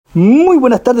Muy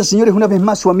buenas tardes, señores. Una vez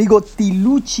más, su amigo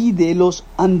Tiluchi de los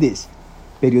Andes,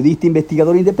 periodista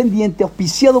investigador independiente,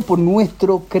 auspiciado por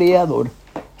nuestro creador,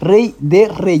 Rey de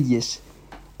Reyes.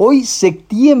 Hoy,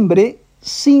 septiembre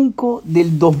 5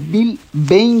 del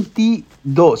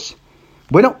 2022.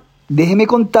 Bueno, déjeme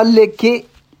contarle que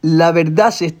la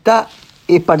verdad se está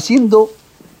esparciendo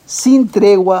sin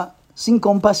tregua, sin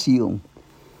compasión.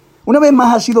 Una vez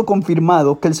más ha sido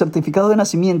confirmado que el certificado de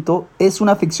nacimiento es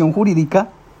una ficción jurídica,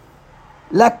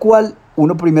 la cual,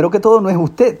 uno primero que todo, no es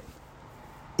usted.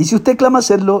 Y si usted clama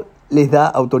serlo, les da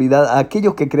autoridad a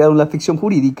aquellos que crearon la ficción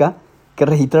jurídica, que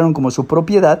registraron como su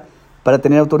propiedad, para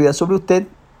tener autoridad sobre usted.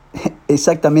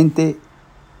 Exactamente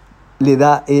le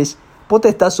da es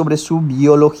potestad sobre su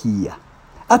biología,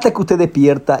 hasta que usted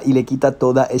despierta y le quita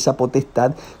toda esa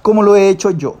potestad, como lo he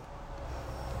hecho yo.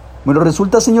 Bueno,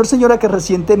 resulta, señora, que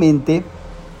recientemente,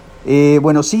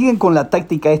 siguen con la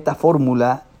táctica, esta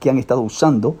fórmula que han estado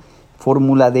usando,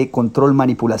 fórmula de control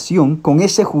manipulación, con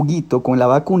ese juguito, con la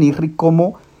Vakuna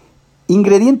como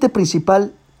ingrediente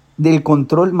principal del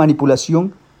control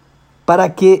manipulación,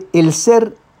 para que el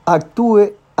ser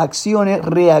actúe, accione,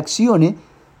 reaccione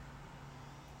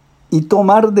y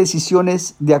tomar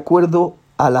decisiones de acuerdo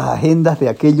a las agendas de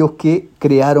aquellos que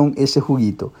crearon ese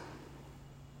juguito.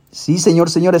 Sí,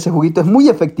 señora, ese juguito es muy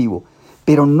efectivo,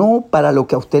 pero no para lo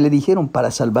que a usted le dijeron,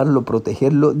 para salvarlo,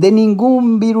 protegerlo de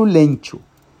ningún virulencho.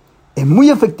 Es muy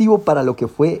efectivo para lo que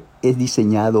es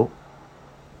diseñado,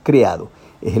 creado.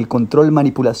 Es el control,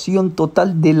 manipulación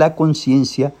total de la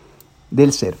conciencia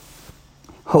del ser.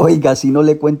 Oiga, si no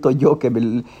le cuento yo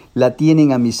que la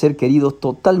tienen a mi ser querido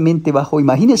totalmente bajo.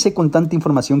 Imagínese con tanta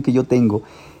información que yo tengo,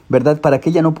 ¿verdad? Para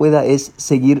que ella no pueda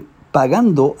seguir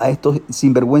pagando a estos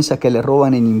sinvergüenzas que le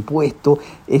roban en impuestos,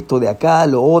 esto de acá,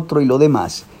 lo otro y lo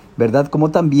demás, ¿verdad?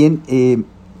 Como también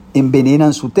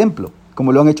envenenan su templo,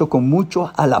 como lo han hecho con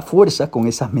muchos a la fuerza con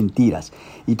esas mentiras.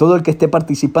 Y todo el que esté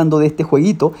participando de este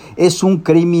jueguito es un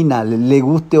criminal, le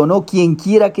guste o no, quien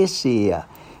quiera que sea.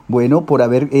 Bueno, por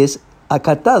haber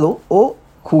acatado o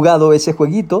jugado ese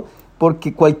jueguito,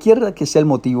 porque cualquiera que sea el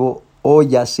motivo, o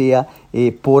ya sea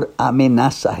por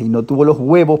amenazas, y no tuvo los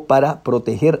huevos para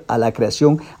proteger a la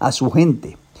creación, a su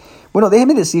gente. Bueno,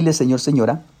 déjeme decirle,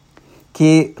 señora,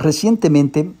 que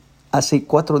recientemente, hace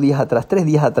 3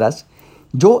 días atrás,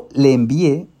 yo le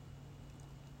envié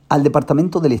al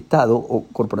Departamento del Estado o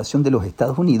Corporación de los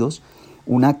Estados Unidos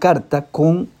una carta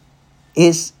con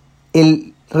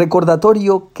el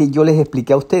recordatorio que yo les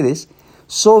expliqué a ustedes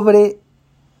sobre,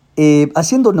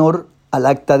 haciendo honor al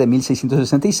acta de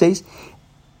 1666,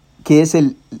 que es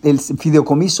el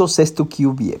fideicomiso Sexto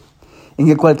QBie, en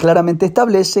el cual claramente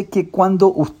establece que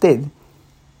cuando usted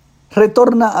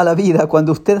retorna a la vida,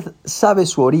 cuando usted sabe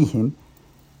su origen,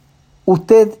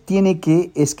 usted tiene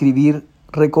que escribir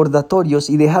recordatorios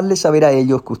y dejarles saber a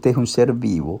ellos que usted es un ser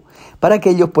vivo, para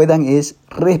que ellos puedan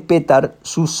respetar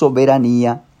su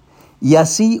soberanía y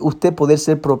así usted poder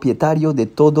ser propietario de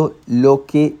todo lo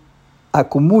que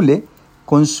acumule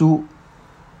con su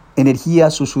energía,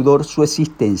 su sudor, su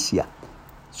existencia,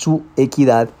 su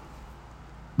equidad,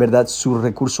 ¿verdad? Sus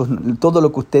recursos, todo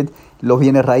lo que usted, los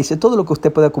bienes raíces, todo lo que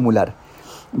usted puede acumular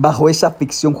bajo esa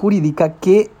ficción jurídica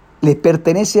que le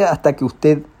pertenece hasta que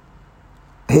usted,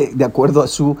 de acuerdo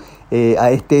a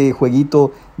este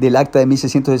jueguito del acta de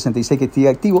 1666 que sigue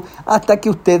activo, hasta que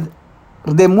usted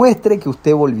demuestre que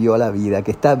usted volvió a la vida,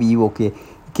 que está vivo, que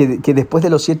después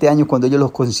de los 7 años, cuando ellos los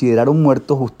consideraron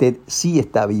muertos, usted sí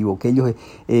está vivo, que ellos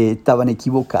estaban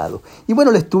equivocados. Y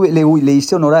bueno, le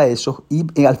hice honor a eso,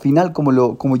 y al final,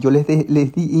 como yo les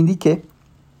indiqué,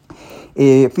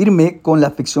 firmé con la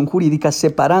ficción jurídica,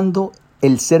 separando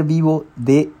el ser vivo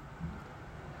de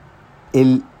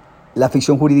la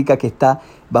ficción jurídica que está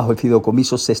bajo el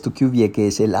fideicomiso Sexto QBie, que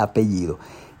es el apellido.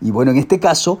 Y bueno, en este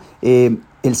caso, el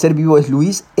ser vivo es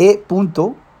Luis E.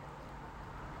 Punto,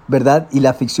 ¿verdad? Y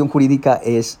la ficción jurídica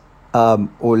es,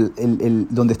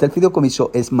 donde está el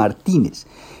fideicomiso, es Martínez.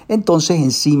 Entonces,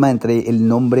 encima, entre el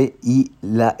nombre y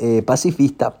la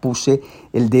pacifista, puse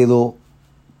el dedo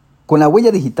con la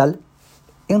huella digital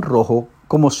en rojo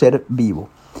como ser vivo.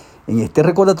 En este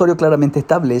recordatorio claramente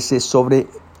establece sobre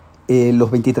los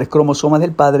 23 cromosomas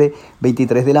del padre,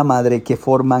 23 de la madre, que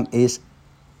forman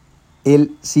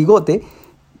el cigote,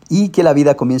 y que la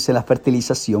vida comienza en la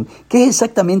fertilización, que es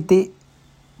exactamente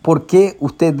por qué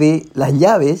usted ve las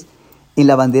llaves en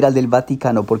la bandera del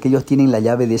Vaticano, porque ellos tienen la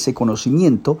llave de ese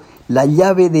conocimiento, la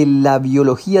llave de la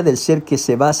biología del ser, que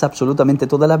se basa absolutamente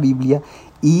toda la Biblia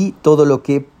y todo lo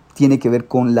que tiene que ver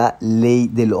con la ley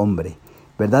del hombre,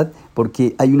 ¿verdad?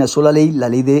 Porque hay una sola ley, la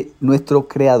ley de nuestro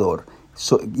Creador.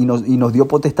 y nos dio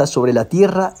potestad sobre la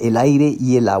tierra, el aire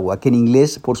y el agua, que en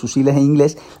inglés, por sus siglas en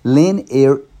inglés, Land,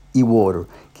 Air y Water,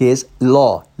 que es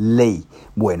law, ley.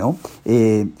 Bueno,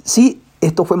 sí,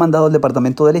 esto fue mandado al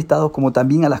Departamento del Estado, como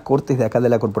también a las cortes de acá de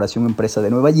la Corporación Empresa de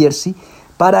Nueva Jersey,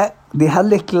 para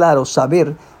dejarles claro,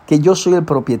 saber que yo soy el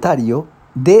propietario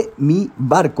de mi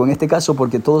barco, en este caso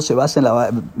porque todo se basa en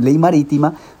la ley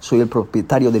marítima, soy el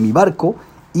propietario de mi barco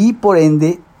y por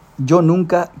ende yo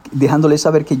nunca, dejándoles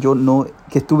saber que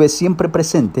que estuve siempre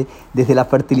presente desde la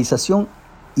fertilización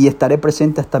y estaré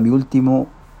presente hasta mi último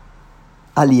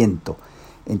aliento.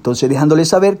 Entonces dejándoles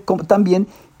saber también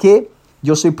que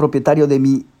yo soy propietario de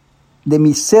mi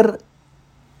ser,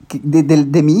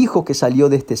 de mi hijo que salió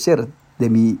de este ser, de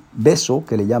mi beso,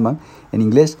 que le llaman en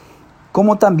inglés,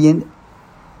 como también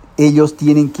ellos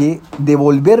tienen que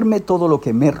devolverme todo lo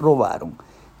que me robaron.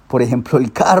 Por ejemplo,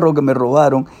 el carro que me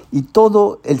robaron y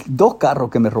dos carros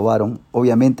que me robaron,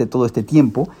 obviamente todo este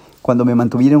tiempo, cuando me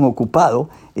mantuvieron ocupado,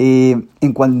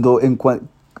 el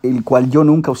cual yo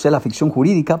nunca usé la ficción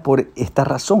jurídica por esta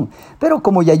razón. Pero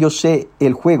como ya yo sé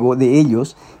el juego de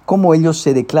ellos, cómo ellos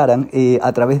se declaran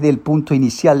a través del punto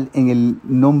inicial en el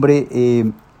nombre,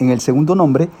 en el segundo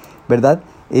nombre, ¿verdad?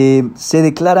 Se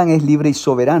declaran es libre y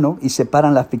soberano y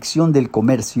separan la ficción del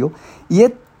comercio. Y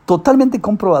es totalmente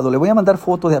comprobado. Le voy a mandar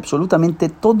fotos de absolutamente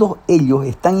todos ellos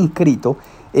están inscritos,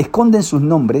 esconden sus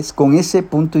nombres con ese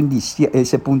punto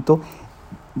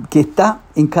que está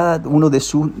en cada uno de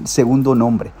su segundo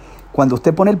nombre. Cuando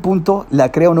usted pone el punto,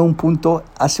 la crea o no un punto,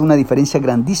 hace una diferencia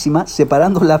grandísima,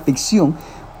 separando la ficción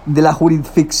de la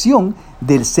jurisdicción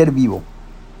del ser vivo.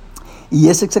 Y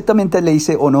es exactamente, le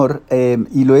hice honor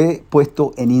y lo he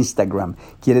puesto en Instagram.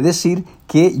 Quiere decir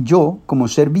que yo, como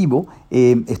ser vivo,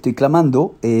 estoy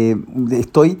clamando,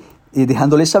 estoy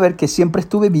dejándoles saber que siempre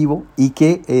estuve vivo y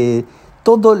que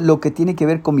todo lo que tiene que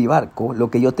ver con mi barco,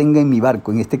 lo que yo tenga en mi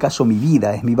barco, en este caso mi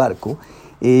vida es mi barco,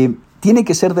 tiene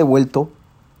que ser devuelto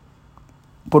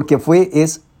porque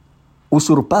es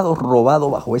usurpado, robado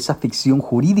bajo esa ficción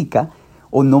jurídica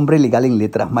o nombre legal en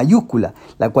letras mayúsculas,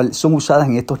 la cual son usadas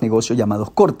en estos negocios llamados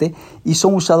cortes y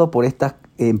son usados por estas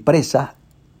empresas,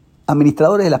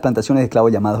 administradores de las plantaciones de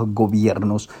esclavos llamados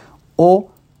gobiernos o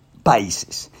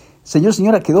países.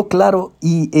 Señora, quedó claro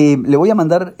y le voy a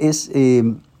mandar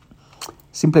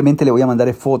simplemente le voy a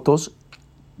mandar fotos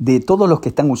de todos los que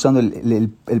están usando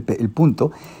el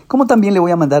punto, como también le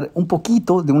voy a mandar un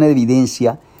poquito de una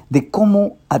evidencia de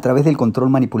cómo a través del control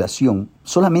manipulación,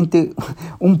 solamente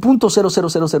un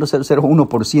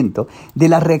 0.000001% de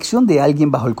la reacción de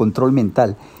alguien bajo el control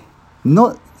mental,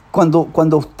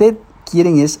 cuando usted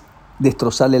quieren es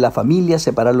destrozarle la familia,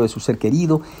 separarlo de su ser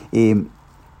querido,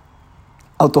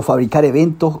 autofabricar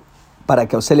eventos para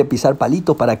que hacerle pisar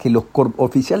palitos, para que los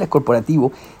oficiales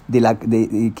corporativos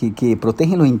que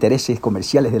protegen los intereses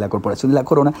comerciales de la Corporación de la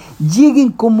Corona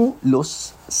lleguen como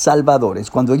los salvadores,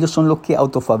 cuando ellos son los que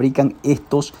autofabrican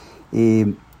todos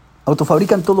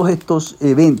estos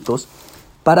eventos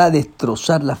para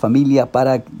destrozar la familia,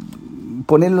 para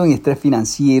ponerlo en estrés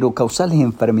financiero, causarles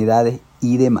enfermedades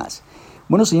y demás.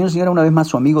 Bueno, señores y señoras, una vez más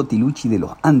su amigo Tiluchi de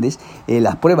los Andes.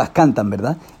 Las pruebas cantan,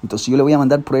 ¿verdad? Entonces yo le voy a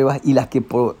mandar pruebas y las que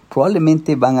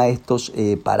probablemente van a estos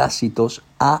parásitos,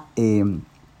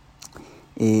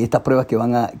 estas pruebas que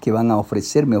van a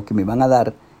ofrecerme o que me van a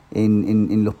dar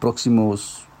en las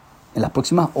próximas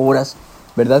horas,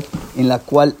 ¿verdad? En la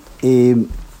cual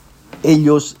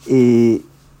ellos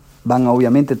van a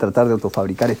obviamente tratar de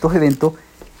autofabricar estos eventos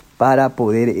para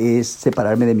poder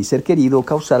separarme de mi ser querido,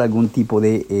 causar algún tipo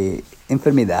de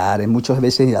enfermedad, muchas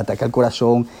veces atacar el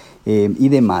corazón y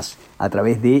demás, a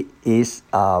través de,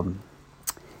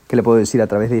 ¿qué le puedo decir? A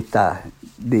través de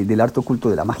del arte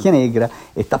oculto de la magia negra,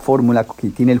 esta fórmula que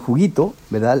tiene el juguito,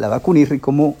 ¿verdad? La Vakuna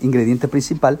como ingrediente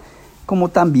principal, como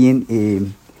también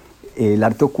el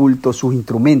arte oculto, sus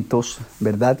instrumentos,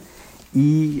 ¿verdad?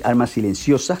 Y armas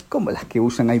silenciosas, como las que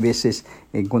usan hay veces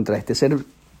en contra de este ser,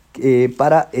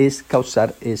 para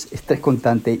causar estrés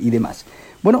constante y demás.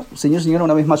 Bueno, señor, señora,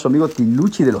 una vez más su amigo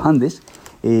Tiluchi de los Andes,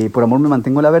 por amor me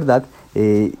mantengo en la verdad,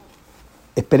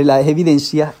 espere las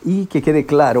evidencias y que quede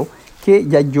claro que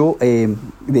ya yo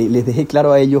les dejé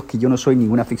claro a ellos que yo no soy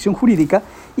ninguna ficción jurídica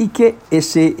y que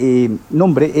ese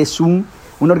nombre es una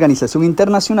organización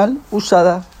internacional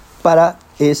usada para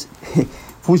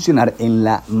funcionar en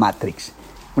la Matrix.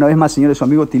 Una vez más, señores, su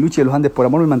amigo Tiluchi de los Andes, por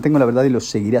amor me mantengo en la verdad y lo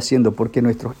seguiré haciendo porque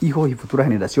nuestros hijos y futuras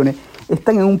generaciones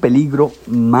están en un peligro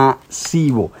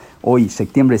masivo. Hoy,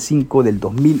 septiembre 5 del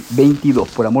 2022,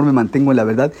 por amor me mantengo en la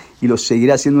verdad y lo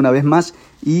seguiré haciendo una vez más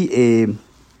y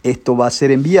esto va a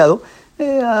ser enviado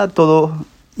a todos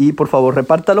y por favor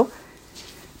repártalo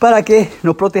para que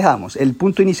nos protejamos. El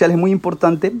punto inicial es muy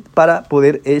importante para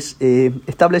poder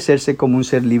establecerse como un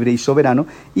ser libre y soberano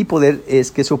y poder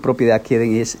que su propiedad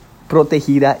quede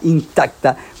protegida,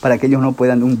 intacta, para que ellos no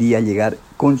puedan un día llegar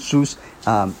con sus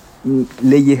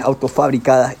leyes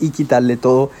autofabricadas y quitarle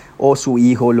todo, o su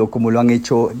hijo, como lo han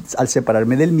hecho al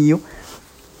separarme del mío,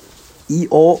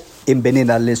 o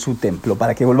envenenarle su templo,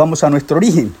 para que volvamos a nuestro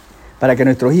origen, para que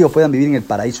nuestros hijos puedan vivir en el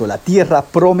paraíso, la tierra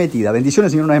prometida.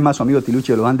 Bendiciones, Señor, una vez más, su amigo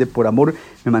Tiluchi de los Andes. Por amor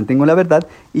me mantengo en la verdad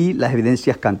y las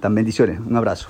evidencias cantan. Bendiciones, un abrazo.